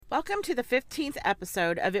Welcome to the 15th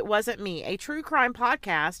episode of It Wasn't Me, a true crime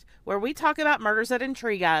podcast where we talk about murders that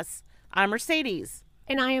intrigue us. I'm Mercedes.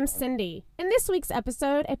 And I am Cindy. In this week's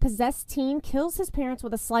episode, a possessed teen kills his parents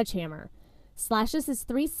with a sledgehammer, slashes his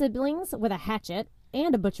 3 siblings with a hatchet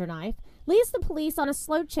and a butcher knife, leads the police on a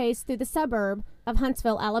slow chase through the suburb of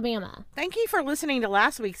Huntsville, Alabama. Thank you for listening to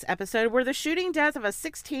last week's episode where the shooting death of a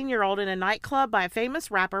 16-year-old in a nightclub by a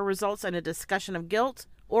famous rapper results in a discussion of guilt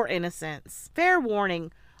or innocence. Fair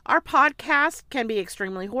warning, our podcast can be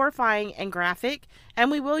extremely horrifying and graphic, and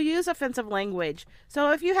we will use offensive language.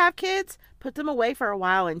 So if you have kids, put them away for a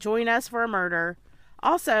while and join us for a murder.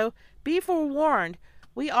 Also, be forewarned,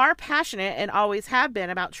 we are passionate and always have been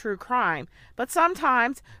about true crime, but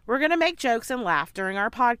sometimes we're going to make jokes and laugh during our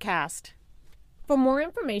podcast. For more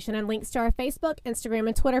information and links to our Facebook, Instagram,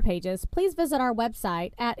 and Twitter pages, please visit our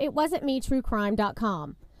website at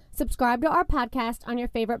itwasn'tmetruecrime.com. Subscribe to our podcast on your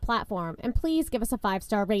favorite platform, and please give us a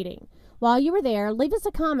 5-star rating. While you are there, leave us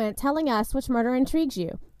a comment telling us which murder intrigues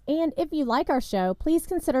you. And if you like our show, please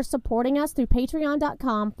consider supporting us through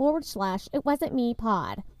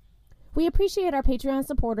patreon.com/itwasn'tmepod. We appreciate our Patreon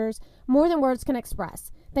supporters more than words can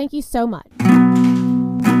express. Thank you so much.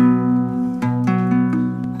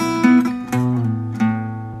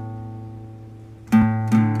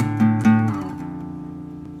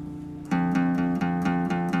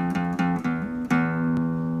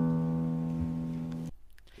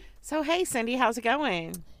 So, hey, Cindy, how's it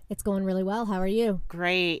going? It's going really well. How are you?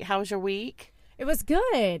 Great. How was your week? It was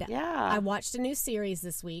good. Yeah. I watched a new series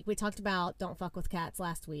this week. We talked about Don't Fuck with Cats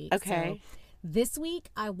last week. Okay. So this week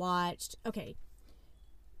I watched,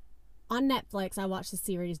 on Netflix, I watched the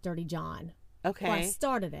series Dirty John. Okay. Well, I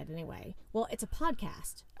started it anyway. Well, it's a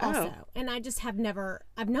podcast also. Oh. And I just have never,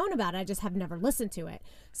 I've known about it. I just have never listened to it.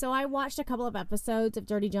 So I watched a couple of episodes of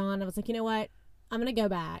Dirty John. I was like, you know what? I'm going to go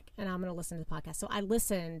back and I'm going to listen to the podcast. So I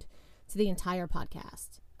listened to the entire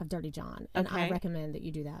podcast of Dirty John. And I recommend that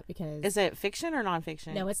you do that because... Is it fiction or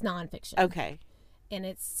nonfiction? No, it's nonfiction. Okay. And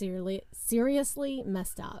it's seriously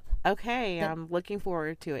messed up. Okay, I'm looking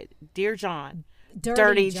forward to it. Dear John.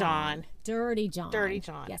 Dirty John. Dirty John. Dirty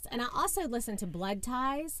John. Yes. And I also listened to Blood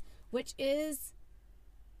Ties, which is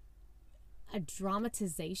a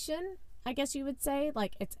dramatization, I guess you would say.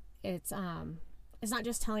 Like it's not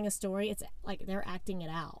just telling a story, it's like they're acting it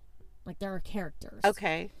out. Like there are characters.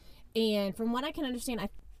 Okay. And from what I can understand,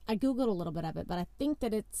 I Googled a little bit of it, but I think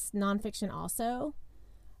that it's nonfiction also.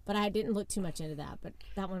 But I didn't look too much into that. But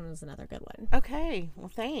that one was another good one. Okay. Well,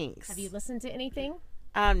 thanks. Have you listened to anything?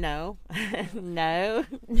 No. No.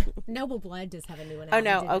 Noble Blood does have a new one out. Oh,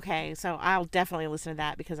 no. Okay. So I'll definitely listen to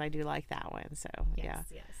that because I do like that one. So, yes,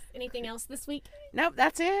 Yes. Anything else this week? Nope.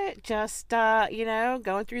 That's it. Just,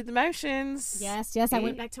 going through the motions. Yes. I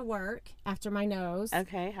went back to work after my nose.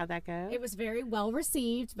 Okay. How'd that go? It was very well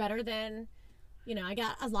received. Better than, I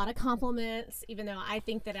got a lot of compliments, even though I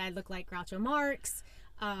think that I look like Groucho Marx.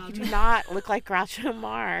 You do not look like Groucho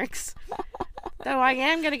Marx. Though I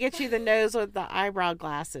am going to get you the nose with the eyebrow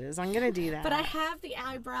glasses. I'm going to do that. But I have the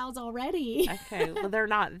eyebrows already. Okay. Well, they're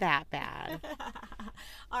not that bad.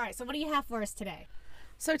 All right. So what do you have for us today?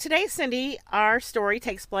 So today, Cindy, our story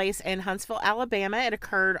takes place in Huntsville, Alabama. It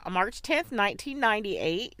occurred on March 10th,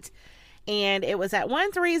 1998. And it was at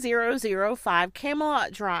 13005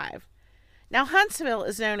 Camelot Drive. Now, Huntsville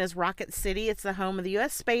is known as Rocket City. It's the home of the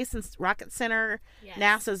U.S. Space and Rocket Center, yes,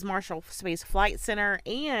 NASA's Marshall Space Flight Center,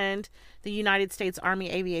 and the United States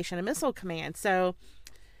Army Aviation and Missile Command. So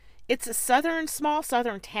it's a small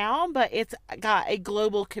southern town, but it's got a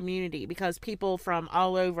global community because people from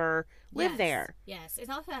all over live there. Yes. It's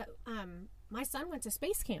also, my son went to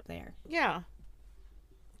space camp there. Yeah.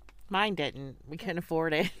 Mine didn't. We couldn't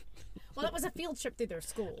afford it. Well, it was a field trip through their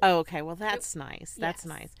school. Oh, okay. Well, that's nice. That's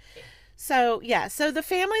nice. So, so the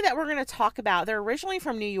family that we're going to talk about, they're originally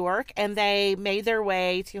from New York, and they made their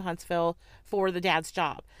way to Huntsville for the dad's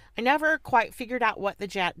job. I never quite figured out what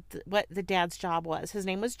the dad's job was. His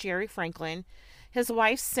name was Jerry Franklin. His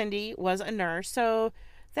wife, Cindy, was a nurse. So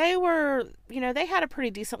they were, they had a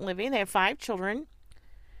pretty decent living. They had 5 children.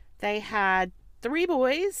 They had 3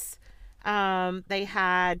 boys. They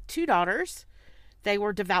had 2 daughters. They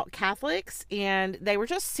were devout Catholics, and they were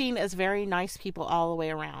just seen as very nice people all the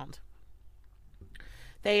way around.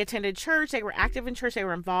 They attended church. They were active in church. They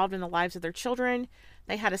were involved in the lives of their children.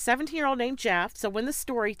 They had a 17-year-old named Jeff. So when the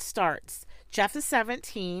story starts, Jeff is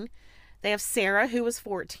 17. They have Sarah, who was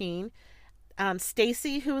 14,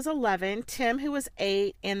 Stacy, who was 11, Tim, who was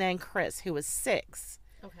 8, and then Chris, who was 6.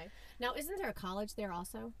 Okay. Now, isn't there a college there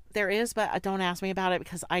also? There is, but don't ask me about it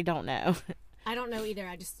because I don't know. I don't know either.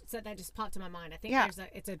 I just said that just popped to my mind. I think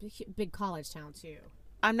it's a big college town too.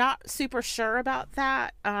 I'm not super sure about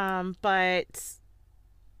that. But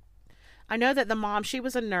I know that the mom, she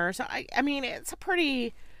was a nurse. I mean, it's a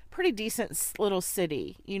pretty decent little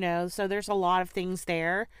city, so there's a lot of things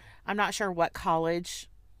there. I'm not sure what college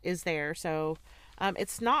is there. So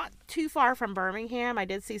it's not too far from Birmingham. I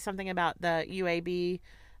did see something about the UAB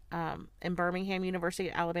in Birmingham, University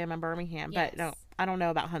of Alabama in Birmingham, Yes. but no, I don't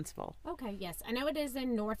know about Huntsville. Okay, yes. I know it is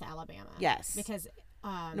in North Alabama. Yes. Because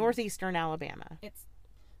Northeastern Alabama. it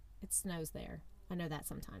snows there. I know that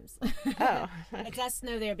sometimes. Oh. It does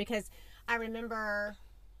snow there because I remember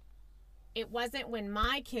it wasn't when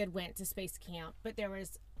my kid went to space camp, but there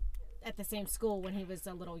was at the same school when he was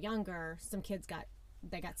a little younger, some kids got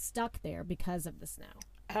stuck there because of the snow.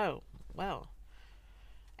 Oh, well.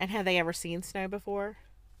 And have they ever seen snow before?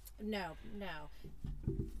 No.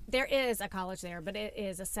 There is a college there, but it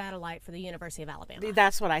is a satellite for the University of Alabama.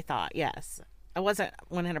 That's what I thought, yes. I wasn't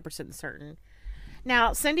 100% certain.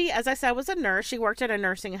 Now, Cindy, as I said, was a nurse. She worked at a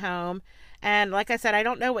nursing home. And like I said, I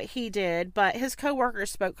don't know what he did, but his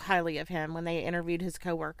coworkers spoke highly of him when they interviewed his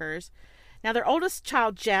coworkers. Now, their oldest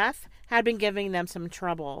child, Jeff, had been giving them some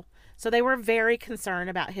trouble. So they were very concerned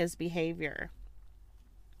about his behavior.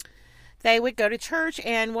 They would go to church,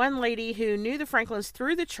 and one lady who knew the Franklins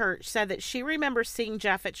through the church said that she remembers seeing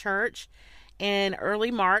Jeff at church in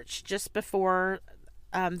early March, just before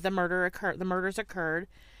the murders occurred.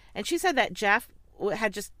 And she said that Jeff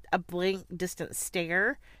had just a blank, distant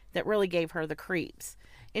stare that really gave her the creeps.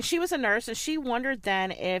 And she was a nurse, and she wondered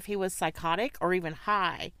then if he was psychotic or even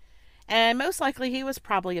high. And most likely he was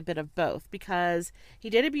probably a bit of both, because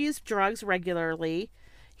he did abuse drugs regularly.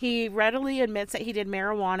 He readily admits that he did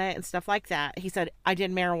marijuana and stuff like that. He said, I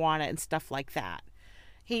did marijuana and stuff like that.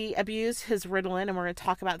 He abused his Ritalin, and we're going to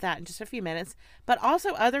talk about that in just a few minutes, but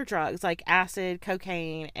also other drugs like acid,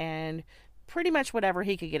 cocaine, and pretty much whatever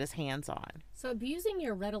he could get his hands on. So abusing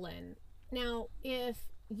your Ritalin. Now, if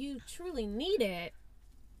you truly need it,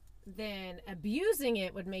 then abusing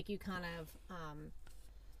it would make you kind of...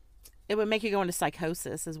 It would make you go into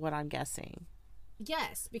psychosis, is what I'm guessing.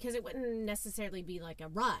 Yes, because it wouldn't necessarily be like a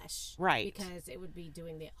rush. Right. Because it would be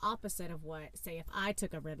doing the opposite of what, say, if I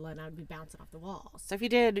took a Ritalin, I would be bouncing off the walls. So if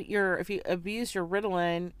you abused your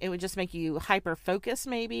Ritalin, it would just make you hyper-focused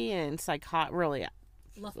maybe and really...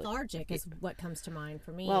 Lethargic is what comes to mind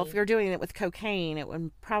for me. Well, if you're doing it with cocaine, it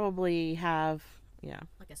would probably have,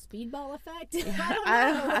 like a speedball effect?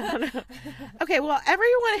 I don't know. Okay, well,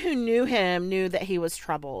 everyone who knew him knew that he was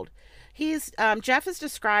troubled. Jeff is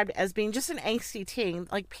described as being just an angsty teen.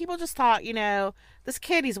 Like, people just thought, this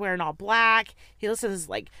kid, he's wearing all black. He listens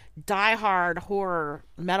to, like, diehard horror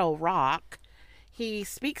metal rock. He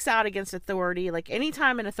speaks out against authority. Like,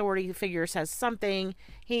 anytime an authority figure says something,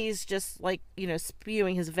 he's just, like,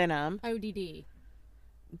 spewing his venom. ODD.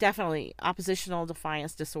 Definitely. Oppositional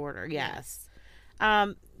defiance disorder. Yes.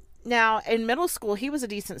 Now, in middle school, he was a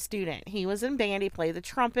decent student. He was in band. He played the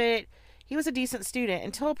trumpet. He was a decent student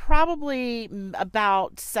until probably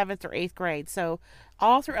about 7th or 8th grade. So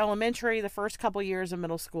all through elementary, the first couple years of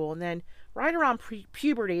middle school. And then right around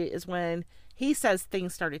puberty is when he says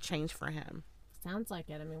things started to change for him. Sounds like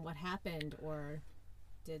it. I mean, what happened, or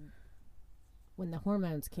when the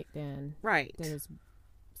hormones kicked in? Right.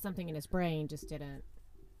 Something in his brain just didn't.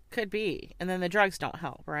 Could be. And then the drugs don't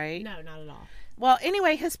help, right? No, not at all. Well,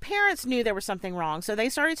 anyway, his parents knew there was something wrong. So they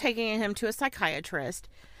started taking him to a psychiatrist.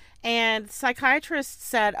 And the psychiatrist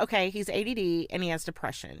said, okay, he's ADD and he has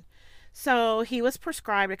depression. So he was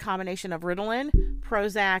prescribed a combination of Ritalin,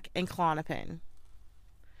 Prozac, and Klonopin.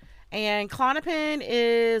 And Klonopin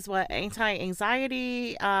is what,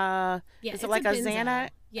 anti-anxiety? Is it like a Xanax?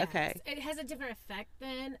 Yes. Okay. It has a different effect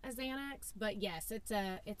than a Xanax, but yes, it's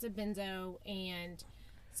a benzo, and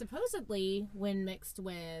supposedly when mixed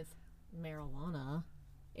with marijuana,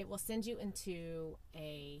 it will send you into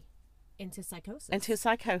psychosis. Into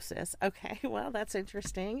psychosis. Okay, well, that's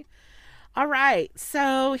interesting. All right.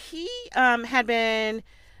 So he had been,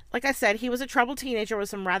 like I said, he was a troubled teenager with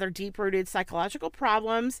some rather deep-rooted psychological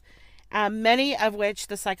problems, many of which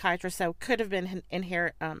the psychiatrist said could have been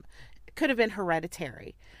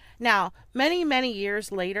hereditary. Now, many, many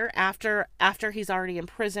years later, after he's already in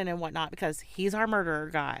prison and whatnot, because he's our murderer,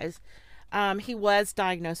 guys, he was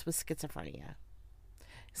diagnosed with schizophrenia.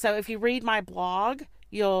 So if you read my blog,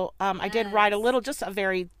 you'll I did write just a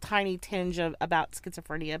very tiny tinge about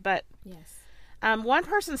schizophrenia, but yes. One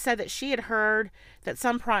person said that she had heard that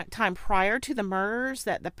some time prior to the murders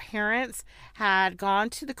that the parents had gone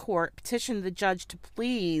to the court, petitioned the judge to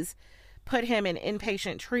please put him in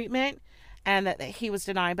inpatient treatment, and that he was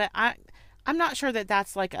denied. But I'm not sure that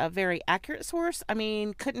that's like a very accurate source. I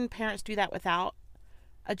mean, couldn't parents do that without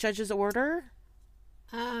a judge's order?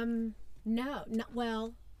 No,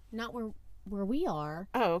 not where we are.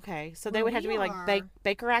 Oh, okay. So they would have to be like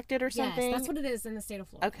Baker acted or something? Yes, that's what it is in the state of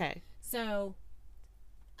Florida. Okay. So,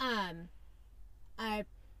 like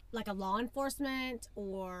a law enforcement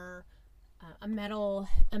or a metal...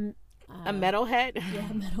 a metalhead? Yeah,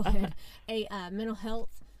 a metalhead. A mental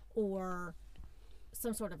health or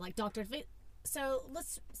some sort of like doctor. So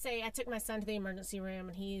let's say I took my son to the emergency room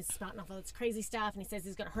and he's spouting off all this crazy stuff and he says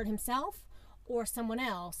he's going to hurt himself or someone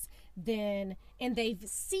else, and they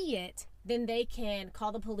see it, then they can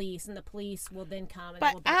call the police and the police will then come. And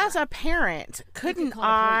but as a parent, couldn't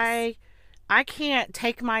I can't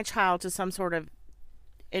take my child to some sort of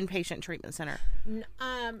inpatient treatment center.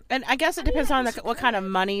 And I guess it depends on what kind of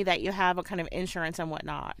money that you have, what kind of insurance and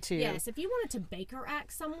whatnot, too. Yes, if you wanted to Baker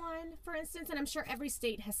Act someone, for instance, and I'm sure every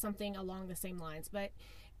state has something along the same lines, but...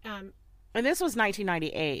 and this was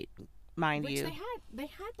 1998, mind you. Which they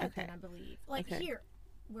had that then, I believe. Like here,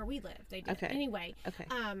 where we live, they did. Anyway,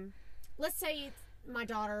 let's say my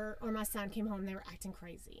daughter or my son came home and they were acting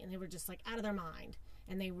crazy, and they were just, like, out of their mind,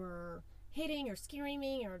 and they were... hitting or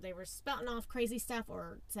screaming, or they were spouting off crazy stuff,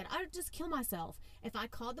 or said, I would just kill myself. If I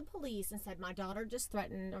called the police and said my daughter just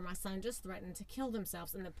threatened or my son just threatened to kill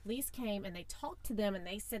themselves, and the police came and they talked to them and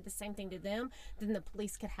they said the same thing to them, then the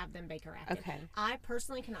police could have them Baker acted. Okay. I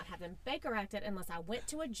personally cannot have them Baker acted unless I went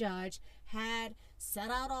to a judge, had set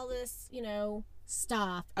out all this,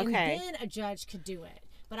 stuff, and then a judge could do it.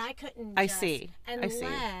 But I couldn't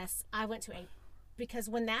unless I went to because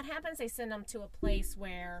when that happens, they send them to a place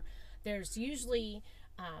where there's usually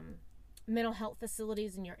mental health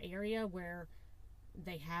facilities in your area where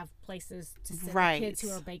they have places to send kids who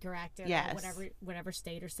are Baker acted or whatever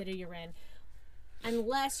state or city you're in,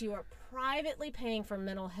 unless you are privately paying for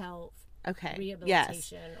mental health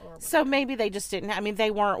rehabilitation or whatever. So maybe they just didn't. I mean, they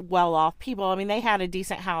weren't well off people. I mean, they had a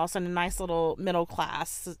decent house and a nice little middle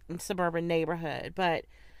class suburban neighborhood, but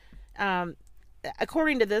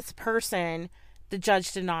according to this person, the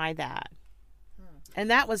judge denied that. And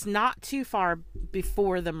that was not too far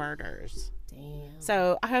before the murders. Damn.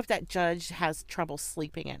 So I hope that judge has trouble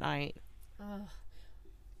sleeping at night.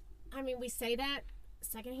 I mean, we say that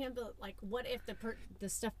secondhand, but like, what if the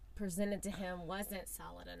stuff presented to him wasn't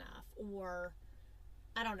solid enough? Or,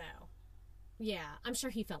 I don't know. Yeah, I'm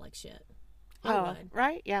sure he felt like shit. I would.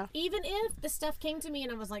 Right? Yeah. Even if the stuff came to me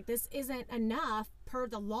and I was like, this isn't enough per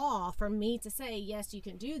the law for me to say, yes, you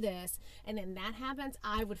can do this, and then that happens,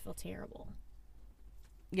 I would feel terrible.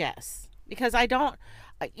 Yes, because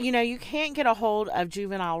you can't get a hold of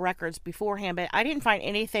juvenile records beforehand, but I didn't find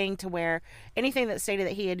anything that stated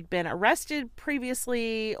that he had been arrested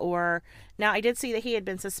previously, or now I did see that he had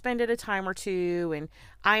been suspended a time or two and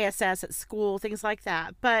ISS at school, things like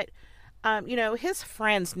that. But, his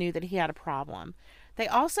friends knew that he had a problem. They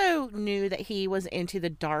also knew that he was into the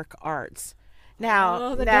dark arts.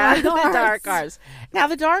 Now, the dark arts. Now,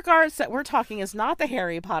 the dark arts that we're talking is not the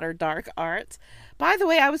Harry Potter dark arts. By the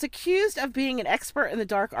way, I was accused of being an expert in the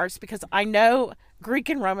dark arts because I know Greek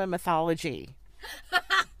and Roman mythology.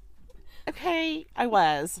 Okay, I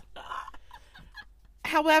was.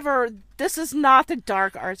 However, this is not the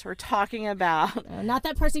dark arts we're talking about. Not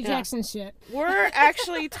that Percy Jackson shit. We're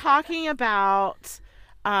actually talking about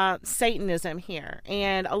Satanism here.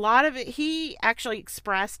 And a lot of it, he actually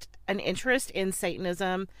expressed an interest in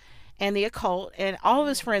Satanism and the occult, and all of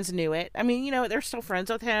his friends knew it. I mean, they're still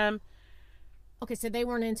friends with him. Okay, so they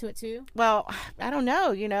weren't into it too? Well, I don't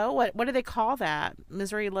know, what do they call that?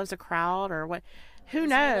 Misery loves a crowd, or what? Who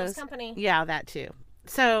knows? Company. Yeah, that too.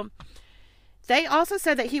 So they also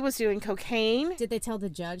said that he was doing cocaine. Did they tell the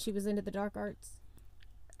judge he was into the dark arts?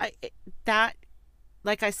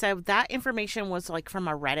 Like I said, that information was like from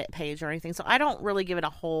a Reddit page or anything, so I don't really give it a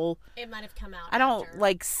whole... It might have come out I don't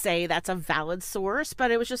say that's a valid source, but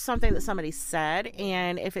it was just something that somebody said,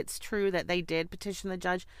 and if it's true that they did petition the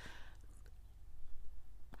judge...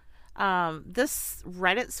 This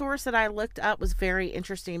Reddit source that I looked up was very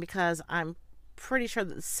interesting because I'm pretty sure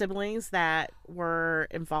that the siblings that were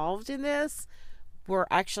involved in this were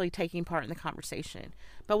actually taking part in the conversation.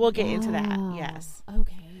 But we'll get into that. Yes.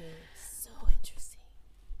 Okay. So interesting.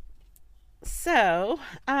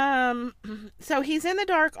 So he's in the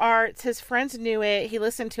dark arts. His friends knew it. He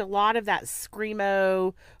listened to a lot of that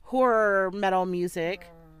screamo horror metal music.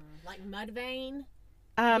 Like Mudvayne?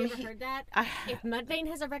 Have you ever heard that? If Mudvayne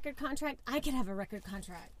has a record contract, I could have a record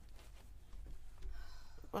contract.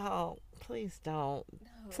 Oh, please don't.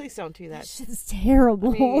 No. Please don't do that. This is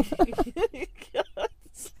terrible.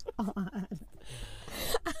 God.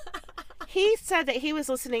 He said that he was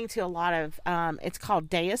listening to a lot of, it's called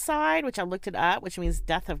Deicide, which I looked it up, which means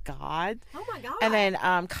Death of God. Oh my God. And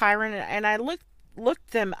then Chiron, and I looked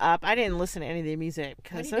looked them up. I didn't listen to any of the music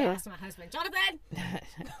because I need to ask my husband, Jonathan.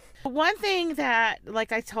 one thing that,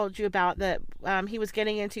 like I told you about, that he was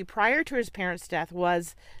getting into prior to his parents' death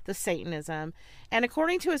was the Satanism. And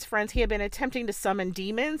according to his friends, he had been attempting to summon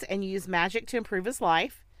demons and use magic to improve his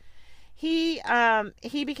life. He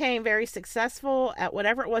became very successful at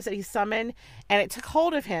whatever it was that he summoned, and it took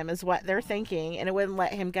hold of him, is what they're thinking, and it wouldn't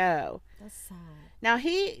let him go. That's sad. Now,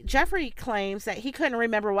 Jeffrey claims that he couldn't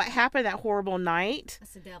remember what happened that horrible night.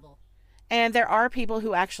 That's the devil. And there are people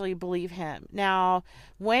who actually believe him. Now,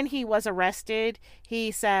 when he was arrested,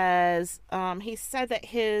 he said that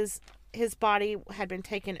his body had been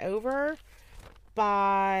taken over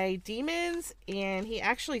by demons, and he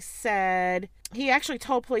actually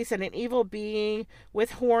told police that an evil being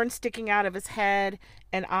with horns sticking out of his head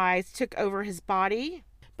and eyes took over his body.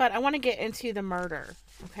 But I want to get into the murder,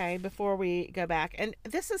 okay, before we go back. And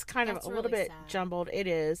this is kind of a little bit jumbled. It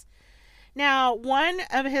is. Now, one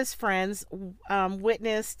of his friends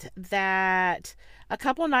witnessed that a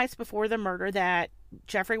couple nights before the murder that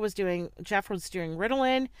Jeff was doing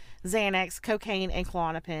Ritalin, Xanax, cocaine, and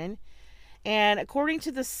Klonopin. And according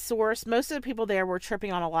to the source, most of the people there were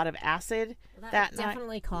tripping on a lot of acid that night.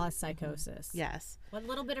 Definitely caused psychosis. Yes. What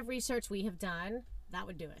little bit of research we have done, that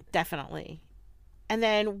would do it. Definitely. And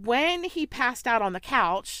then when he passed out on the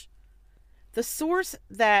couch, the source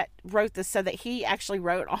that wrote this said that he actually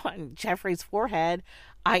wrote on Jeffrey's forehead,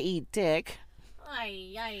 "I eat dick."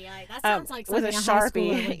 That sounds like something with a a high schooler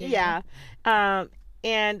Sharpie. would do. Yeah.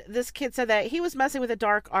 And this kid said that he was messing with the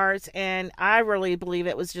dark arts, and I really believe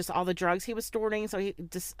it was just all the drugs he was snorting. So he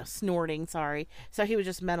he was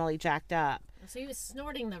just mentally jacked up. So he was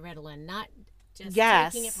snorting the Ritalin, not just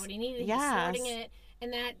Yes. taking it for what he needed. He was snorting it,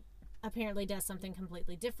 and that apparently does something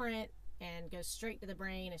completely different and goes straight to the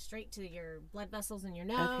brain and straight to your blood vessels in your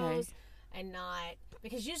nose. Okay. And not,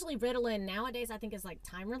 because usually Ritalin nowadays I think is like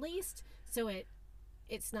time released, so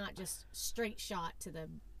it's not just straight shot to the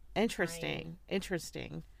Interesting. brain.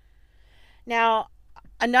 Interesting. Now,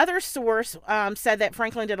 another source said that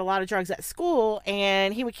Franklin did a lot of drugs at school,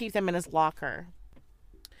 and he would keep them in his locker.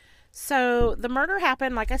 So the murder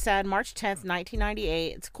happened, like I said, March 10th,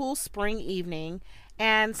 1998. It's a cool spring evening,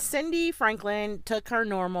 and Cindy Franklin took her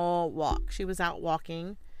normal walk. She was out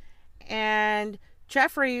walking, and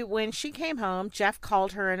Jeffrey, when she came home, Jeff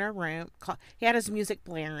called her in her room. He had his music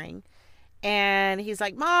blaring, and he's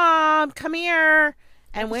like, "Mom, come here."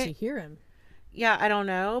 And How did she hear him? Yeah, I don't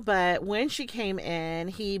know, but when she came in,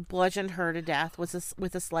 he bludgeoned her to death with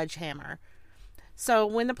a sledgehammer. So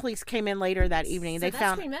when the police came in later that evening, they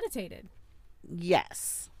found premeditated.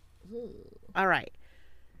 Yes. All right.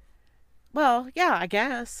 Well, yeah, I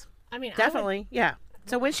guess. I mean, definitely, yeah.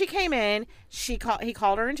 So when she came in, he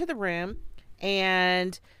called her into the room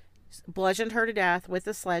and bludgeoned her to death with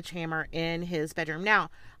a sledgehammer in his bedroom. Now,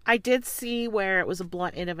 I did see where it was a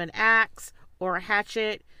blunt end of an axe or a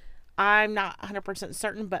hatchet. I'm not 100%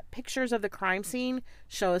 certain, but pictures of the crime scene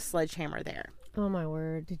show a sledgehammer there. Oh my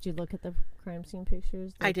word! Did you look at the crime scene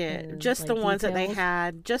pictures? I did. Just the ones that they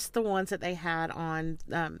had. Just the ones that they had on,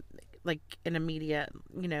 like in a media,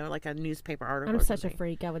 like a newspaper article. I'm such a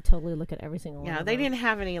freak. I would totally look at every single one. Yeah, they didn't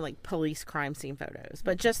have any like police crime scene photos,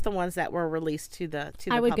 but just the ones that were released to the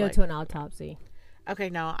public. I would go to an autopsy. Okay,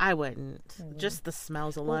 no, I wouldn't. Just the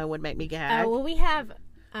smells alone would make me gag. Well, we have.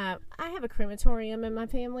 I have a crematorium in my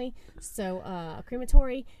family, so a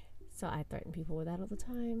crematory. So I threaten people with that all the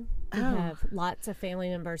time. We have lots of family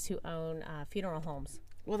members who own funeral homes.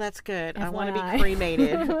 Well, that's good. FYI. I want to be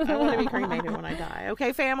cremated. I want to be cremated when I die.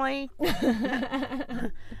 Okay, family?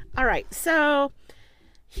 All right. So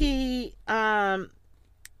now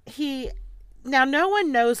no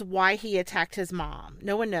one knows why he attacked his mom.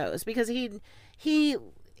 No one knows, because he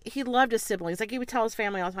loved his siblings. Like, he would tell his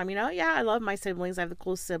family all the time, yeah, I love my siblings. I have the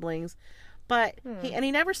coolest siblings. But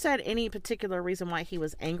he never said any particular reason why he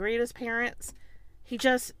was angry at his parents. He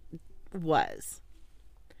just was.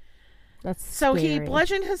 That's so scary. He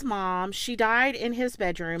bludgeoned his mom. She died in his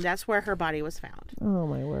bedroom. That's where her body was found. Oh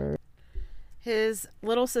my word. His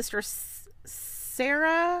little sister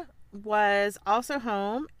Sarah was also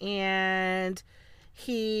home, and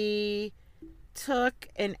he took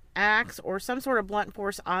an axe or some sort of blunt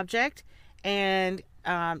force object and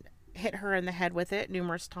hit her in the head with it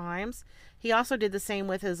numerous times. He also did the same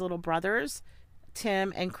with his little brothers,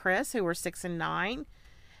 Tim and Chris, who were 6 and 9.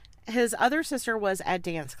 His other sister was at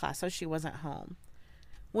dance class, so she wasn't home.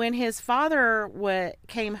 When his father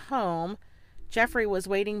came home, Jeffrey was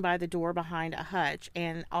waiting by the door behind a hutch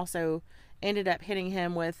and also ended up hitting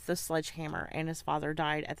him with the sledgehammer, and his father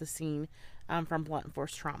died at the scene from blunt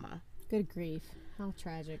force trauma. Good grief. How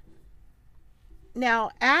tragic.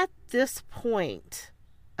 Now, at this point,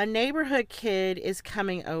 a neighborhood kid is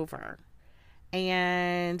coming over.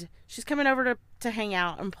 And she's coming over to hang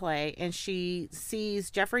out and play. And she sees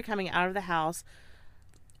Jeffrey coming out of the house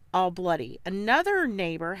all bloody. Another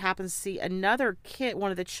neighbor happens to see another kid.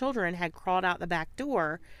 One of the children had crawled out the back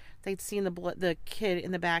door. They'd seen the kid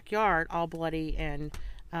in the backyard all bloody, and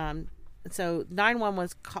so 911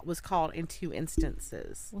 was called in 2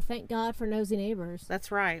 instances. Well, thank God for nosy neighbors.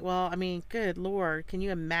 That's right. Well, I mean, good Lord, can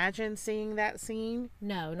you imagine seeing that scene?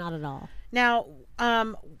 No, not at all. Now,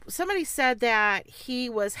 somebody said that he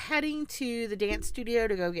was heading to the dance studio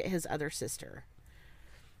to go get his other sister.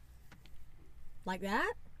 Like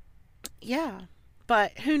that? Yeah,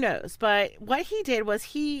 but who knows? But what he did was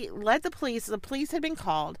he led the police. The police had been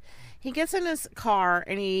called. He gets in his car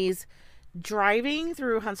and he's driving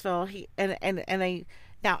through Huntsville.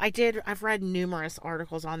 I've read numerous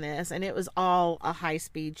articles on this, and it was all a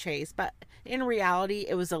high-speed chase. But in reality,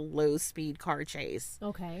 it was a low-speed car chase.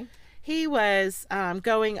 Okay. He was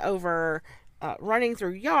going over, running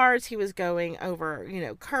through yards. He was going over,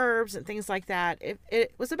 curbs and things like that.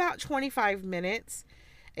 It was about 25 minutes.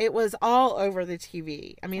 It was all over the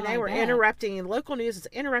TV. I mean, they were interrupting, local news was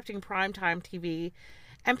interrupting primetime TV,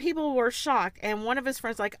 and people were shocked. And one of his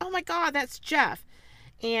friends like, "Oh my God, that's Jeff."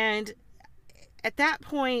 And at that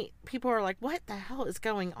point, people are like, "What the hell is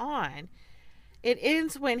going on?" It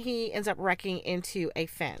ends when he ends up wrecking into a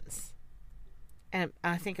fence. And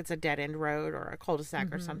I think it's a dead-end road or a cul-de-sac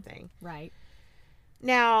or something. Right.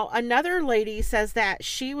 Now, another lady says that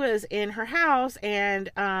she was in her house, and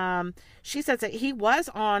she says that he was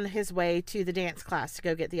on his way to the dance class to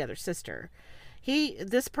go get the other sister.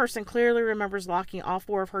 This person clearly remembers locking all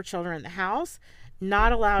 4 of her children in the house,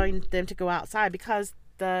 not allowing them to go outside because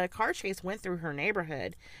the car chase went through her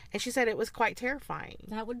neighborhood, and she said it was quite terrifying.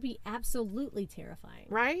 That would be absolutely terrifying.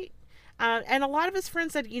 Right? And a lot of his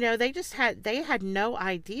friends said, they had no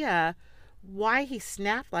idea why he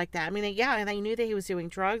snapped like that. I mean, and they knew that he was doing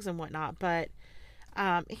drugs and whatnot, but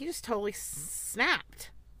he just totally snapped.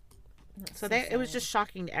 So it was just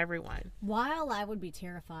shocking to everyone. While I would be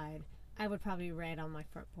terrified, I would probably be right on my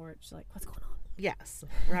front porch, like, what's going on? Yes,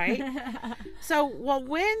 right? So,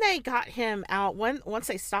 when they got him out, once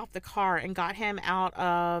they stopped the car and got him out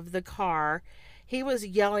of the car, he was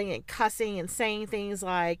yelling and cussing and saying things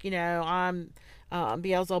like, I'm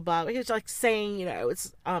Beelzebub. He was like saying,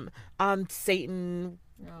 it's I'm Satan.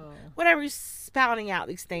 Oh. Whatever, he's spouting out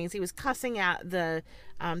these things. He was cussing at the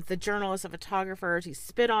journalists and photographers. He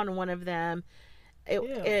spit on one of them.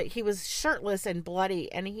 He was shirtless and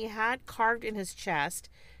bloody, and he had carved in his chest.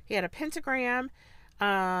 He had a pentagram.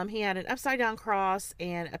 He had an upside down cross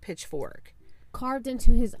and a pitchfork. Carved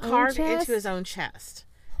into his own chest.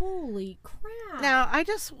 Holy crap. Now, I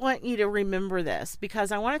just want you to remember this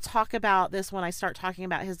because I want to talk about this when I start talking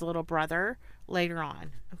about his little brother later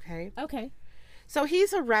on. Okay? Okay. So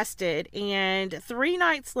he's arrested, and 3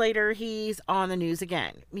 nights later, he's on the news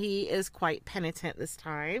again. He is quite penitent this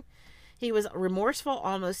time. He was remorseful,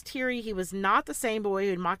 almost teary. He was not the same boy who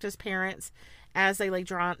had mocked his parents as they lay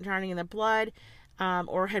drowning in the blood,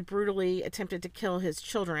 or had brutally attempted to kill his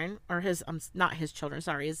children, or his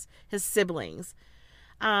siblings.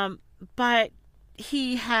 But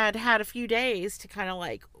he had a few days to kind of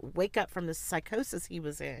like wake up from the psychosis he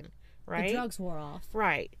was in, right? The drugs wore off.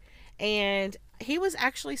 Right. And he was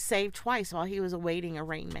actually saved twice while he was awaiting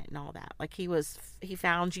arraignment and all that. Like he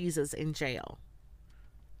found Jesus in jail.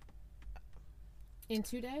 In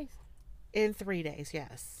 2 days? In 3 days,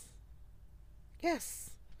 yes.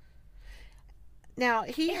 Yes. Now,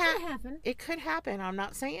 it could happen. It could happen. I'm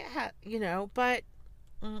not saying it had, but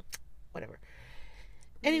whatever.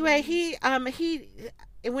 Anyway, he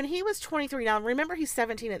when he was 23, now remember he's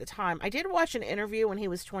 17 at the time. I did watch an interview when he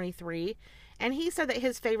was 23, and he said that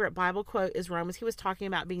his favorite Bible quote is Romans. He was talking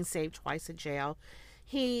about being saved twice in jail.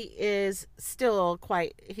 He's still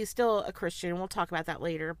a Christian. We'll talk about that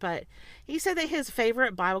later, but he said that his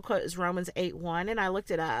favorite Bible quote is Romans 8:1, and I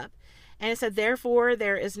looked it up. And it said, "Therefore,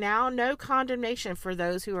 there is now no condemnation for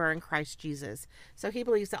those who are in Christ Jesus." So he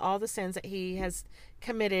believes that all the sins that he has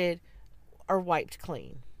committed are wiped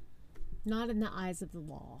clean. Not in the eyes of the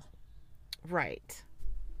law. Right.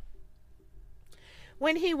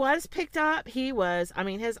 When he was picked up,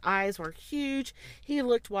 his eyes were huge. He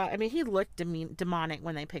looked demonic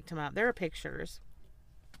when they picked him up. There are pictures.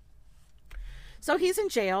 So he's in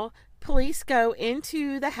jail. Police go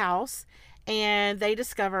into the house, and they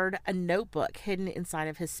discovered a notebook hidden inside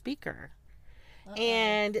of his speaker. Uh-oh.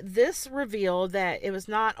 And this revealed that it was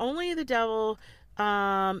not only the devil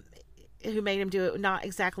who made him do it, not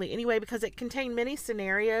exactly anyway, because it contained many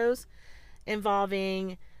scenarios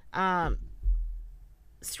involving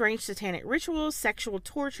strange satanic rituals, sexual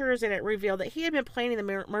tortures, and it revealed that he had been planning the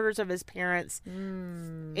murders of his parents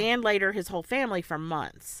and later his whole family for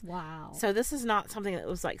months. Wow. So this is not something that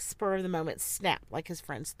was like spur of the moment snap like his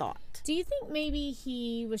friends thought. Do you think maybe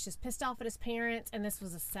he was just pissed off at his parents and this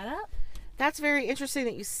was a setup? That's very interesting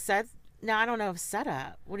that you said. No, I don't know if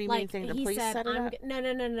setup. What do you mean? Think the police set it up?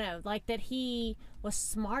 No. Like that he was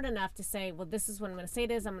smart enough to say, well, this is what I'm going to say.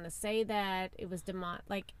 I'm going to say that it was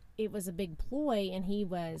like it was a big ploy, and he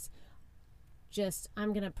was just,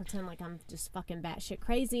 I'm going to pretend like I'm just fucking batshit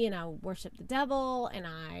crazy, and I worship the devil, and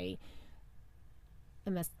I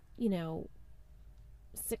am a,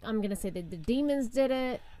 sick. I'm going to say that the demons did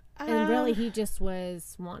it, and really he just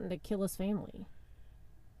was wanting to kill his family.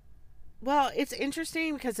 Well, it's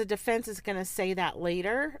interesting because the defense is going to say that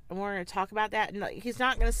later, and we're going to talk about that. No, he's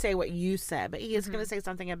not going to say what you said, but he is going to say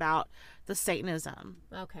something about the Satanism.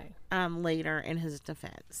 Okay. Later in his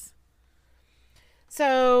defense.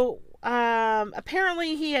 So,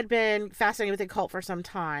 apparently he had been fascinated with the cult for some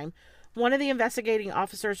time. One of the investigating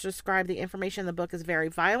officers described the information in the book as very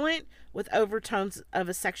violent, with overtones of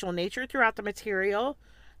a sexual nature throughout the material.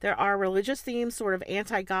 There are religious themes, sort of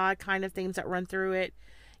anti-God kind of themes that run through it.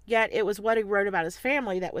 Yet it was what he wrote about his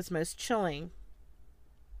family that was most chilling.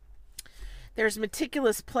 There's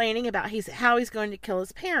meticulous planning about how he's going to kill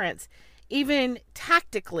his parents, even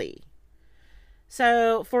tactically.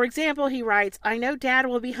 So, for example, he writes, I know Dad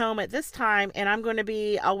will be home at this time, and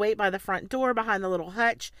I'll wait by the front door behind the little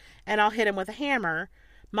hutch, and I'll hit him with a hammer.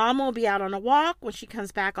 Mom will be out on a walk. When she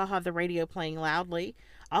comes back, I'll have the radio playing loudly.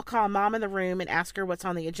 I'll call Mom in the room and ask her what's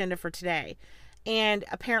on the agenda for today. And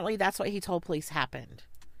apparently that's what he told police happened.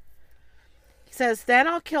 He says, then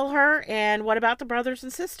I'll kill her, and what about the brothers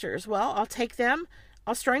and sisters? Well, I'll take them.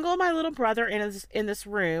 I'll strangle my little brother in this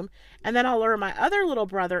room, and then I'll lure my other little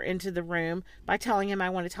brother into the room by telling him I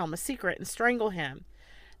want to tell him a secret and strangle him.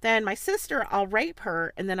 Then my sister, I'll rape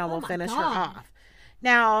her, and then I will finish her off.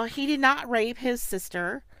 Now, he did not rape his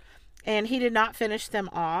sister, and he did not finish them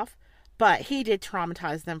off, but he did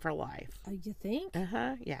traumatize them for life. Oh, you think?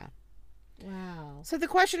 Yeah. Wow. So the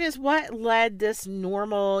question is, what led this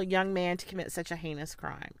normal young man to commit such a heinous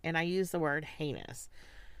crime? And I use the word heinous.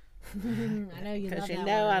 I know you love that word.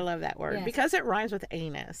 I love that word. Yes. Because it rhymes with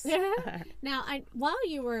anus. Now, while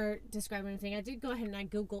you were describing everything, I did go ahead and I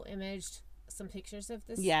Google imaged some pictures of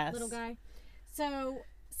this little guy. So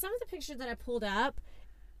some of the pictures that I pulled up,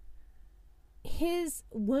 his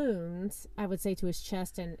wounds, I would say, to his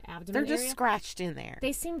chest and abdomen They're just area, scratched in there.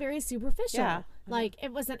 they seem very superficial. Yeah. Like,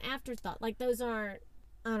 it was an afterthought. Like, those aren't,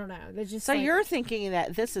 I don't know. They're just So like, you're thinking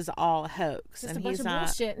that this is all a hoax. just and a bunch he's of not...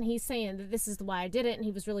 bullshit, and he's saying that this is why I did it, and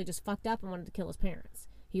he was really just fucked up and wanted to kill his parents.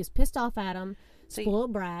 He was pissed off at him,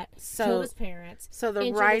 spoiled brat, killed his parents. So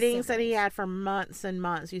the writings that he had for months and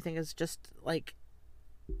months, you think is just like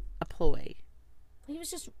a ploy? He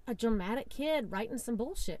was just a dramatic kid writing some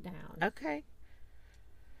bullshit down. Okay.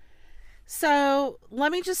 So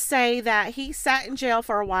let me just say that he sat in jail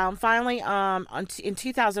for a while, and finally, in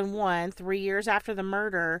 2001, 3 years after the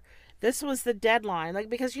murder, this was the deadline. Like,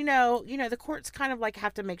 because the courts kind of like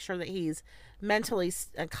have to make sure that he's mentally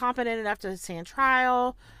competent enough to stand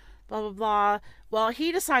trial, blah blah blah. Well,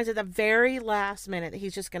 he decides at the very last minute that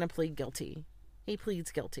he's just going to plead guilty. He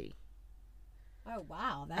pleads guilty. Oh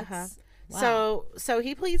wow, that's wow. So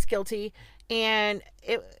he pleads guilty, and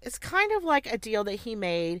it's kind of like a deal that he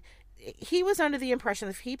made. He was under the impression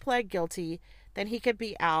that if he pled guilty, then he could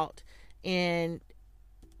be out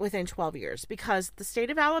within 12 years, because the state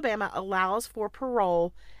of Alabama allows for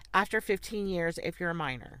parole after 15 years if you're a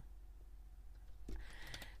minor.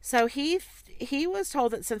 So he was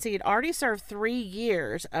told that since he had already served 3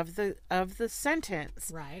 years of the sentence,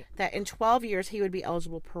 right, that in 12 years he would be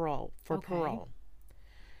eligible parole.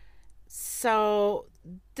 So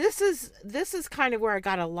this is kind of where I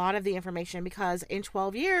got a lot of the information, because in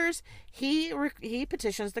 12 years he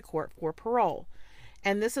petitions the court for parole,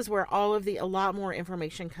 and this is where a lot more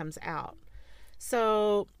information comes out.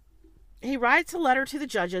 So he writes a letter to the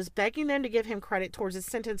judges begging them to give him credit towards his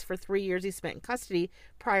sentence for 3 years he spent in custody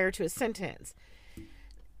prior to his sentence.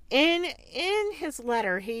 In his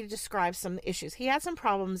letter, he describes some issues. He had some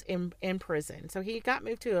problems in prison. So he got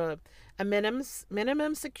moved to a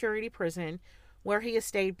minimum security prison, where he has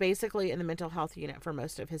stayed basically in the mental health unit for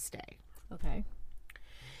most of his stay. Okay.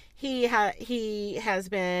 He has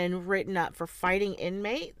been written up for fighting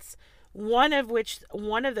inmates. One of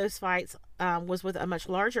those fights was with a much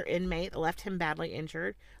larger inmate that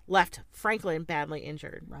left Franklin badly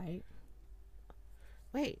injured. Right.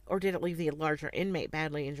 Wait, or did it leave the larger inmate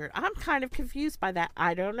badly injured? I'm kind of confused by that.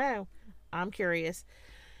 I don't know. I'm curious.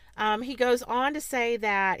 He goes on to say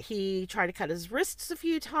that he tried to cut his wrists a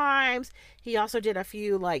few times. He also did a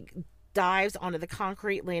few like dives onto the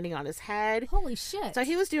concrete, landing on his head. Holy shit. So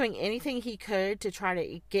he was doing anything he could to try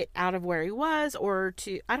to get out of where he was, or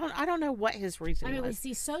to I don't know what his reason was.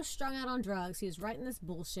 He's so strung out on drugs. He was writing this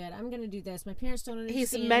bullshit. I'm gonna do this. My parents don't understand.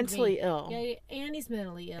 He's mentally ill. Yeah, and he's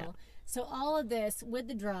mentally ill. Yeah. So all of this with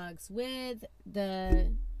the drugs, with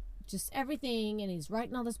the just everything, and he's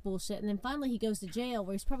writing all this bullshit, and then finally he goes to jail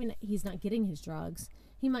where he's not getting his drugs.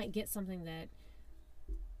 He might get something that,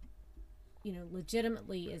 you know,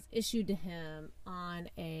 legitimately is issued to him on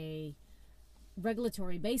a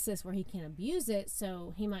regulatory basis where he can abuse it.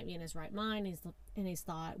 So he might be in his right mind. He's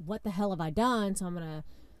thought, what the hell have I done? So I'm gonna,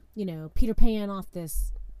 you know, Peter Pan off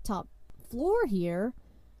this top floor here.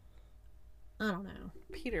 I don't know.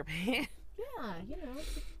 Peter Pan. Yeah, you know.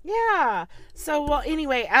 Yeah. So, well,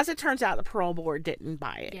 anyway, as it turns out, the parole board didn't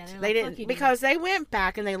buy it. Yeah, they didn't, because they went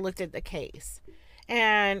back and they looked at the case,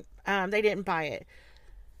 and they didn't buy it.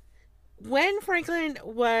 When Franklin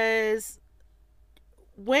went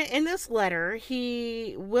in this letter,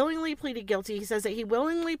 he willingly pleaded guilty. He says that he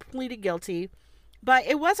willingly pleaded guilty, but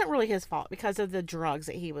it wasn't really his fault because of the drugs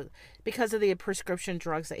that because of the prescription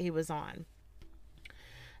drugs that he was on.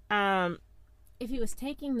 If he was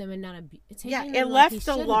taking them and not taking them, it left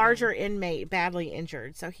the larger inmate badly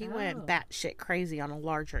injured, so he went batshit crazy on a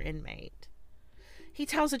larger inmate. He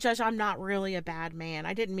tells the judge, "I'm not really a bad man.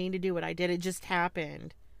 I didn't mean to do what I did. It just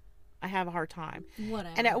happened. I have a hard time."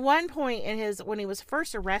 Whatever. And at one point when he was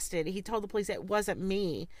first arrested, he told the police, "It wasn't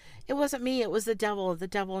me. It wasn't me. It was the devil. The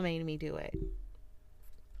devil made me do it."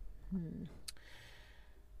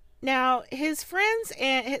 Now, his friends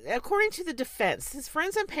according to the defense, his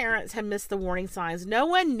friends and parents had missed the warning signs. No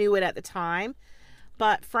one knew it at the time,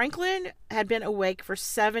 but Franklin had been awake for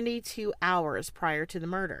 72 hours prior to the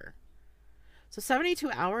murder. So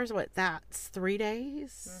 72 hours, that's 3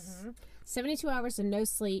 days? Mm-hmm. 72 hours and no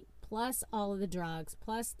sleep, plus all of the drugs,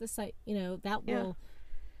 plus the, you know, that will... Yeah.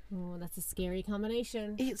 Oh, that's a scary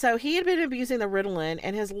combination. So he had been abusing the Ritalin,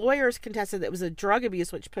 and his lawyers contested that it was a drug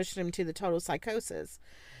abuse which pushed him to the total psychosis.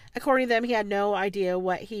 According to them, he had no idea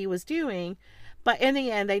what he was doing, but in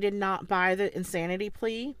the end, they did not buy the insanity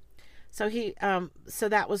plea. So so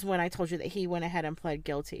that was when I told you that he went ahead and pled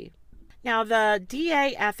guilty. Now, the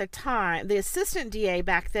DA at the time, the assistant DA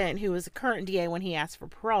back then, who was the current DA when he asked for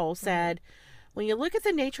parole, said, when you look at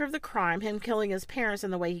the nature of the crime, him killing his parents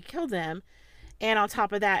and the way he killed them, and on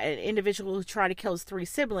top of that, an individual who tried to kill his 3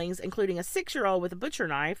 siblings, including a 6-year-old with a butcher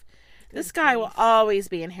knife, this guy will always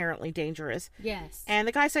be inherently dangerous. Yes. And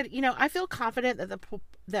the guy said, you know, I feel confident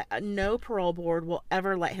that no parole board will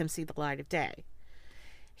ever let him see the light of day.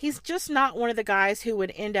 He's just not one of the guys who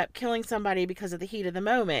would end up killing somebody because of the heat of the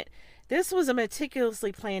moment. This was a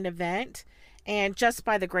meticulously planned event, and just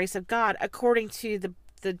by the grace of God, according to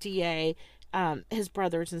the DA, his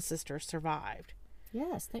brothers and sisters survived.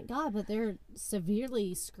 Yes, thank God, but they're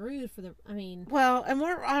severely screwed well, and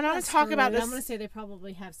I'm going to talk about this. I'm going to say they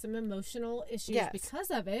probably have some emotional issues because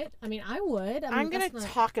of it. I mean, I would. I'm going to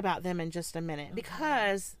talk about them in just a minute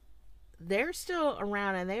because they're still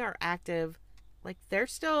around and they are active. Like, they're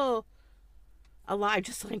still alive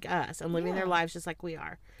just like us and living their lives just like we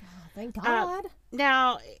are. Oh, thank God.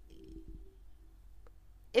 Now,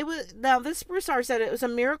 this Broussard said it was a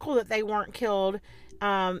miracle that they weren't killed.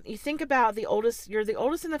 You think about you're the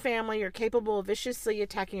oldest in the family, you're capable of viciously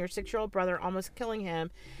attacking your 6-year-old brother, almost killing him.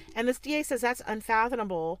 And this DA says that's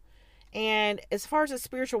unfathomable. And as far as his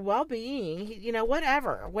spiritual well-being,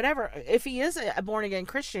 whatever, if he is a born-again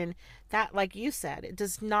Christian, that, like you said, it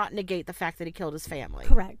does not negate the fact that he killed his family.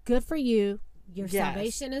 Correct. Good for you. Your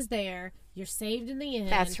salvation is there. You're saved in the end.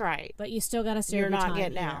 That's right. But you still got to serve your time. You're not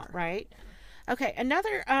getting here. out, right? Okay,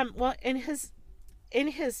 another, in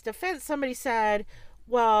his defense, somebody said,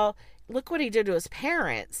 well, look what he did to his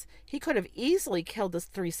parents. He could have easily killed his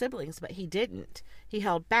 3 siblings, but he didn't. He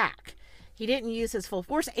held back. He didn't use his full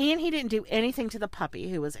force, and he didn't do anything to the puppy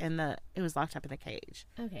who was locked up in the cage.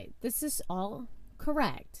 Okay, this is all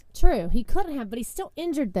correct. True, he couldn't have, but he still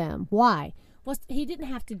injured them. Why? Well, he didn't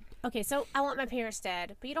have to. Okay, so I want my parents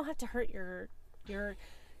dead, but you don't have to hurt your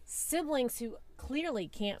siblings who clearly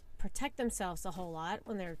can't protect themselves a whole lot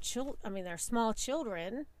when they're they're small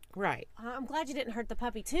children. Right. I'm glad you didn't hurt the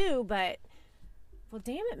puppy too, but well,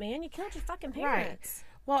 damn it, man, you killed your fucking parents. Right.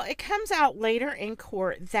 Well, it comes out later in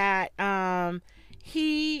court that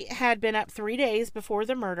he had been up 3 days before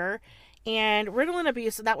the murder, and Ritalin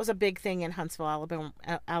abuse, that was a big thing in Huntsville,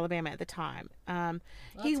 Alabama at the time.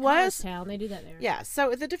 He was town. They do that there. Yeah.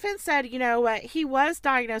 So the defense said, he was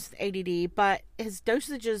diagnosed with ADD, but his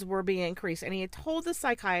dosages were being increased, and he had told the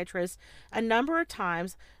psychiatrist a number of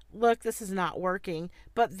times, look, this is not working,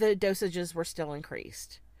 but the dosages were still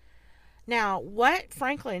increased. Now, what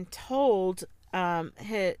Franklin told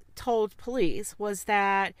police was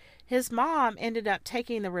that his mom ended up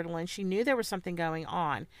taking the Ritalin. She knew there was something going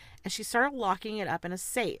on, and she started locking it up in a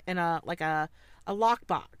safe, in a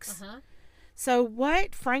lockbox. So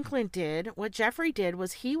what Jeffrey did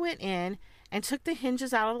was he went in and took the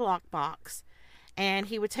hinges out of the lockbox, and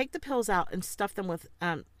he would take the pills out and stuff them with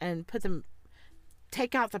and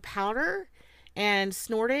take out the powder and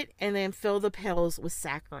snort it, and then fill the pills with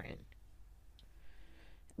saccharin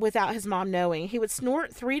without his mom knowing. He would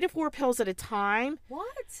snort 3 to 4 pills at a time.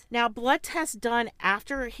 What? Now, blood tests done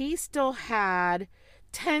after, he still had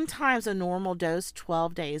 10 times a normal dose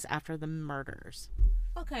 12 days after the murders.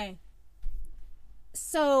 Okay.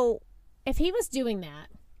 So, if he was doing that,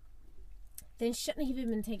 then shouldn't he have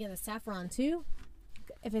been taking the saffron too?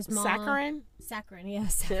 If his mom... Saccharin? Saccharin, yeah,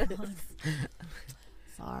 saffron.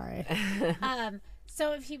 Sorry.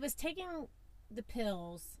 So, if he was taking the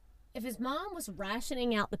pills... If his mom was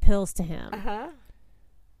rationing out the pills to him,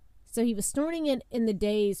 so he was snorting it in the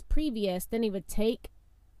days previous, then he would take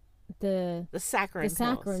the saccharin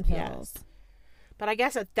pills. Yes. But I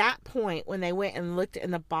guess at that point, when they went and looked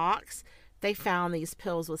in the box, they found these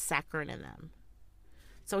pills with saccharin in them.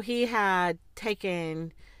 So he had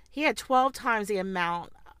 12 times the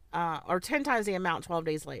amount, or 10 times the amount 12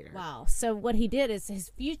 days later. Wow. So what he did is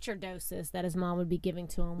his future doses that his mom would be giving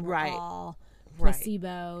to him were all...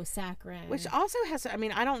 placebo, saccharin. Which also has, I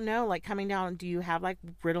mean, I don't know, like coming down, do you have like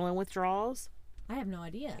Ritalin withdrawals? I have no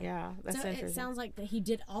idea. Yeah, that's interesting. It sounds like that he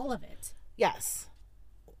did all of it. Yes.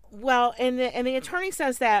 Well, and the attorney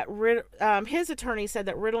says that, his attorney said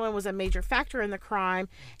that Ritalin was a major factor in the crime.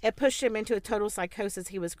 It pushed him into a total psychosis.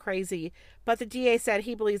 He was crazy. But the DA said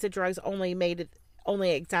he believes the drugs only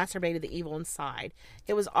exacerbated the evil inside.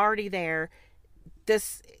 It was already there.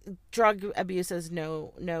 This drug abuse is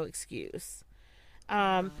no excuse.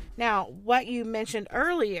 Now, what you mentioned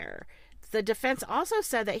earlier, the defense also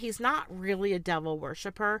said that he's not really a devil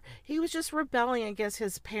worshiper. He was just rebelling against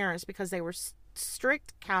his parents because they were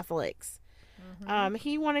strict Catholics.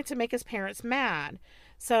 He wanted to make his parents mad.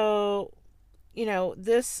 So,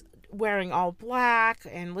 this wearing all black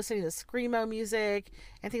and listening to screamo music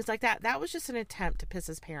and things like that, that was just an attempt to piss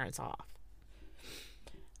his parents off.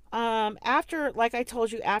 After, like I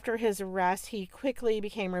told you, after his arrest, he quickly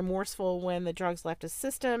became remorseful when the drugs left his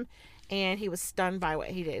system, and he was stunned by what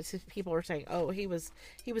he did. So people were saying, "Oh, he was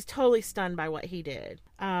totally stunned by what he did."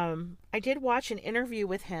 I did watch an interview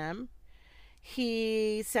with him.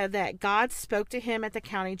 He said that God spoke to him at the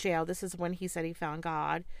county jail. This is when he said he found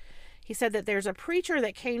God. He said that there's a preacher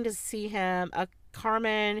that came to see him, a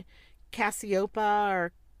Carmen Cassiopa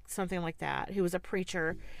or something like that, who was a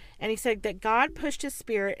preacher. And he said that God pushed his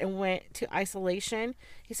spirit and went to isolation.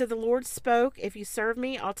 He said, the Lord spoke, if you serve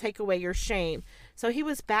me, I'll take away your shame. So he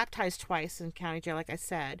was baptized twice in county jail, like I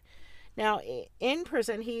said. Now, in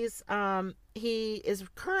prison, he is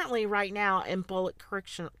currently right now in Bullitt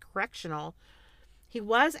Correctional. He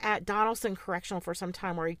was at Donaldson Correctional for some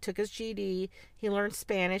time where he took his GED. He learned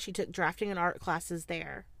Spanish. He took drafting and art classes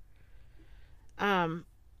there. The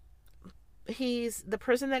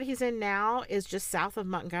prison that he's in now is just south of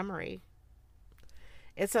Montgomery.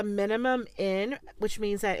 It's a minimum in, which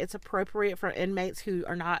means that it's appropriate for inmates who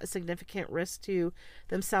are not a significant risk to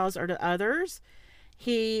themselves or to others.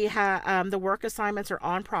 The work assignments are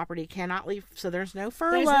on property, cannot leave, so there's no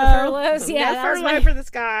furlough. There's no furloughs. Yeah, no furlough for this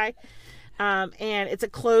guy. And it's a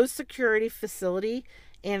closed security facility,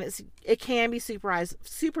 and it can be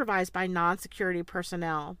supervised by non-security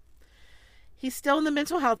personnel. He's still in the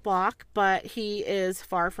mental health block, but he is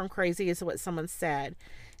far from crazy, is what someone said.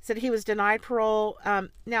 Said he was denied parole.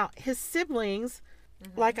 Now, his siblings,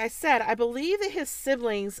 like I said, I believe that his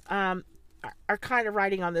siblings are kind of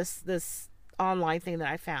writing on this online thing that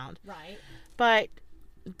I found. Right. But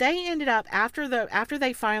they ended up, after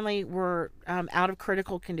they finally were out of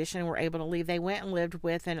critical condition and were able to leave, they went and lived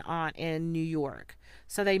with an aunt in New York.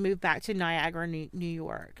 So they moved back to Niagara, New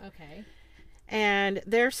York. Okay. And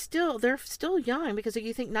they're still young, because if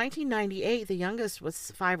you think 1998, the youngest was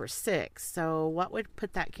 5 or 6. So what would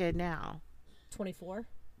put that kid now? 24?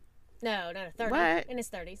 No, 30. What? In his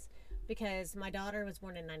 30s. Because my daughter was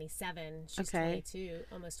born in 97. She's 22,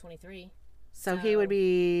 almost 23. So he would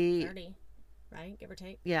be 30, right? Give or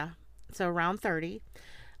take. Yeah. So around 30.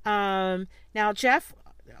 Now Jeff,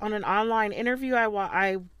 on an online interview I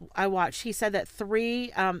watched, he said that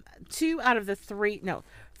 3 out of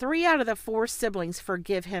the 4 siblings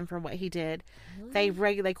forgive him for what he did.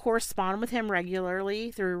 Really? They correspond with him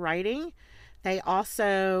regularly through writing. They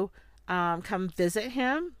also come visit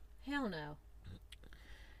him. Hell no.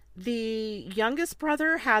 The youngest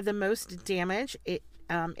brother had the most damage. It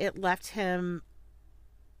left him,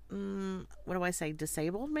 what do I say,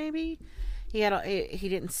 disabled maybe? He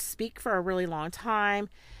didn't speak for a really long time.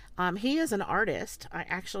 He is an artist. I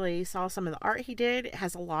actually saw some of the art he did. It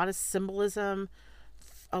has a lot of symbolism,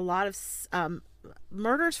 a lot of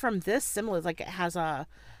murders from this symbolism. Like it has a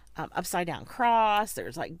upside down cross.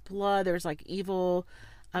 There's like blood. There's like evil.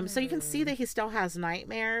 So you can see that he still has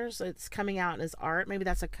nightmares. It's coming out in his art. Maybe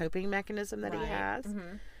that's a coping mechanism that he has.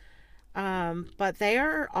 But they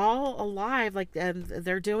are all alive, like, and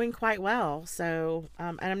they're doing quite well. So,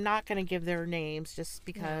 and I'm not going to give their names just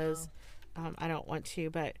because I don't want to.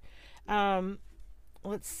 But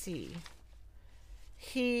let's see.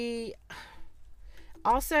 He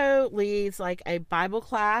also leads like a Bible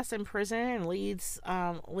class in prison and leads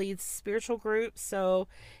spiritual groups. So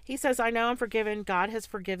he says, I know I'm forgiven. God has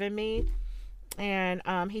forgiven me. And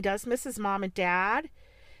he does miss his mom and dad.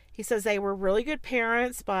 He says they were really good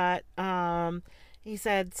parents, but he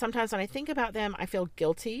said sometimes when I think about them, I feel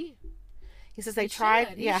guilty. He says they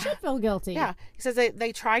tried. You should feel guilty. Yeah. He says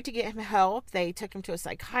they tried to get him help. They took him to a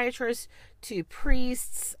psychiatrist, to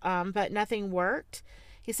priests, but nothing worked.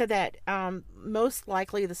 He said that most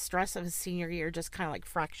likely the stress of his senior year just kind of like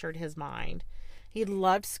fractured his mind. He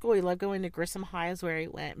loved school. He loved going to Grissom High is where he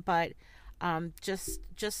went, but just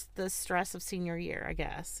the stress of senior year, I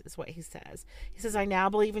guess, is what he says. He says, I now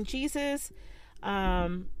believe in Jesus.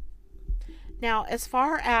 Now, as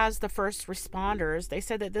far as the first responders, they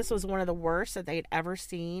said that this was one of the worst that they'd ever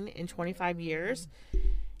seen in 25 years.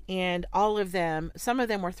 And all of them, some of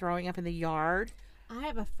them were throwing up in the yard. I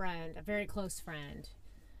have a friend, a very close friend,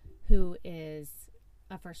 who is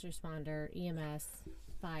a first responder, EMS,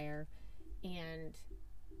 fire, and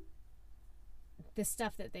the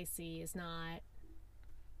stuff that they see is not,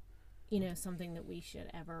 something that we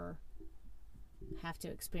should ever have to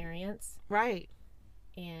experience. Right.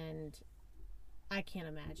 And I can't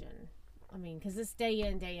imagine. I mean, because it's day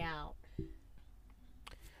in, day out.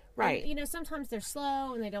 Right. And, sometimes they're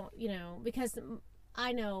slow and they don't, because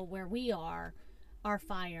I know where we are, our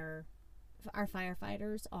firefighters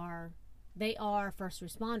are first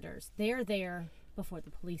responders. They're there before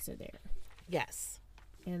the police are there. Yes.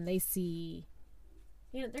 And they see,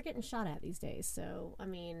 they're getting shot at these days. So, I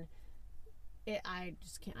mean, I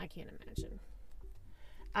can't imagine.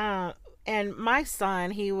 And my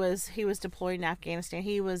son, he was deployed in Afghanistan.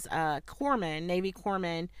 He was a corpsman, Navy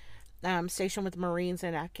corpsman, stationed with Marines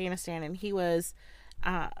in Afghanistan. And he was,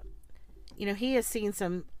 he has seen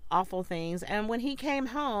some awful things. And when he came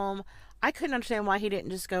home, I couldn't understand why he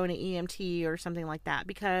didn't just go into EMT or something like that,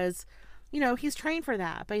 because, he's trained for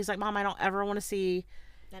that. But he's like, Mom, I don't ever want to see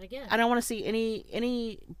that again. I don't want to see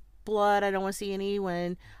any blood. I don't want to see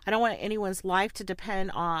anyone. I don't want anyone's life to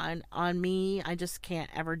depend on me. I just can't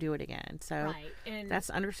ever do it again. So right. And that's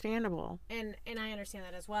understandable. And I understand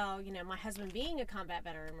that as well. My husband being a combat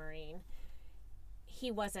veteran Marine,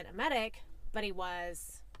 he wasn't a medic, but he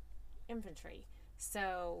was infantry.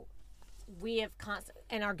 So we have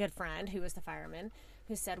and our good friend who was the fireman,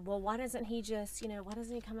 who said, well, why doesn't he just, why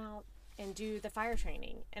doesn't he come out and do the fire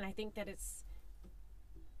training? And I think that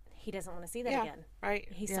he doesn't want to see that again. Right.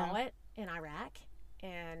 He saw it in Iraq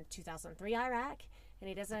and 2003 Iraq, and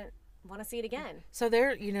he doesn't want to see it again. So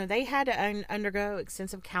they had to undergo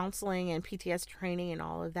extensive counseling and PTS training and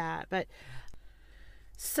all of that. But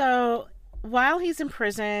so while he's in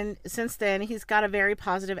prison, since then, he's got a very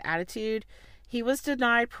positive attitude. He was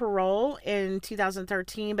denied parole in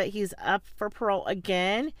 2013, but he's up for parole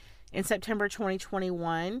again in September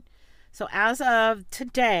 2021. So as of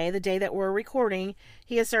today, the day that we're recording,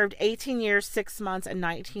 he has served 18 years, 6 months, and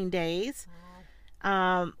 19 days.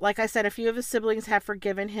 Like I said, a few of his siblings have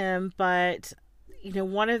forgiven him, but,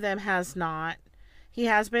 one of them has not. He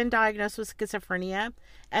has been diagnosed with schizophrenia.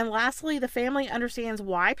 And lastly, the family understands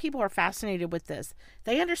why people are fascinated with this.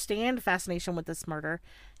 They understand the fascination with this murder.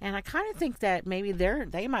 And I kind of think that maybe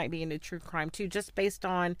they might be into true crime too, just based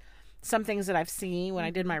on some things that I've seen when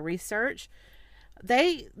I did my research.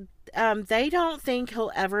 They don't think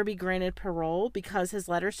he'll ever be granted parole because his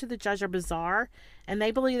letters to the judge are bizarre, and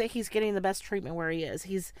they believe that he's getting the best treatment where he is.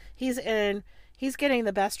 He's getting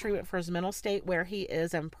the best treatment for his mental state where he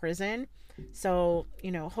is in prison. So,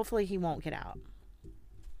 hopefully he won't get out.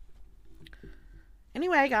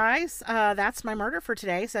 Anyway, guys, that's my murder for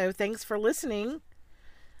today. So thanks for listening.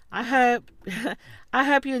 I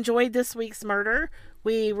hope you enjoyed this week's murder.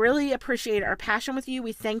 We really appreciate our passion with you.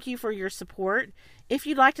 We thank you for your support. If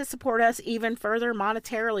you'd like to support us even further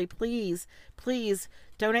monetarily, please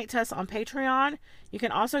donate to us on Patreon. You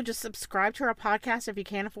can also just subscribe to our podcast if you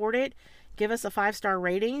can't afford it. Give us a 5-star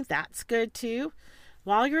rating. That's good too.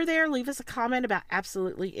 While you're there, leave us a comment about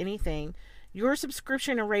absolutely anything. Your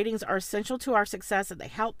subscription and ratings are essential to our success, and they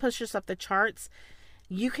help push us up the charts.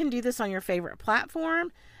 You can do this on your favorite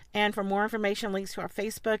platform. And for more information, links to our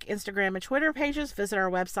Facebook, Instagram, and Twitter pages, visit our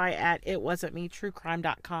website at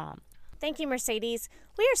itwasn'tmetruecrime.com. Thank you, Mercedes.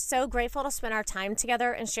 We are so grateful to spend our time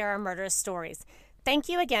together and share our murderous stories. Thank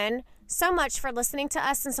you again so much for listening to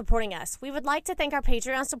us and supporting us. We would like to thank our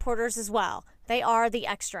Patreon supporters as well. They are the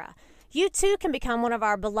extra. You too can become one of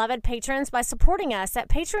our beloved patrons by supporting us at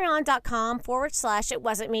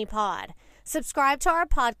patreon.com/itwasn'tmepod. Subscribe to our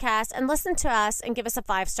podcast and listen to us and give us a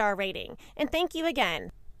 5-star rating. And thank you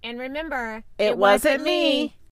again. And remember, it wasn't me.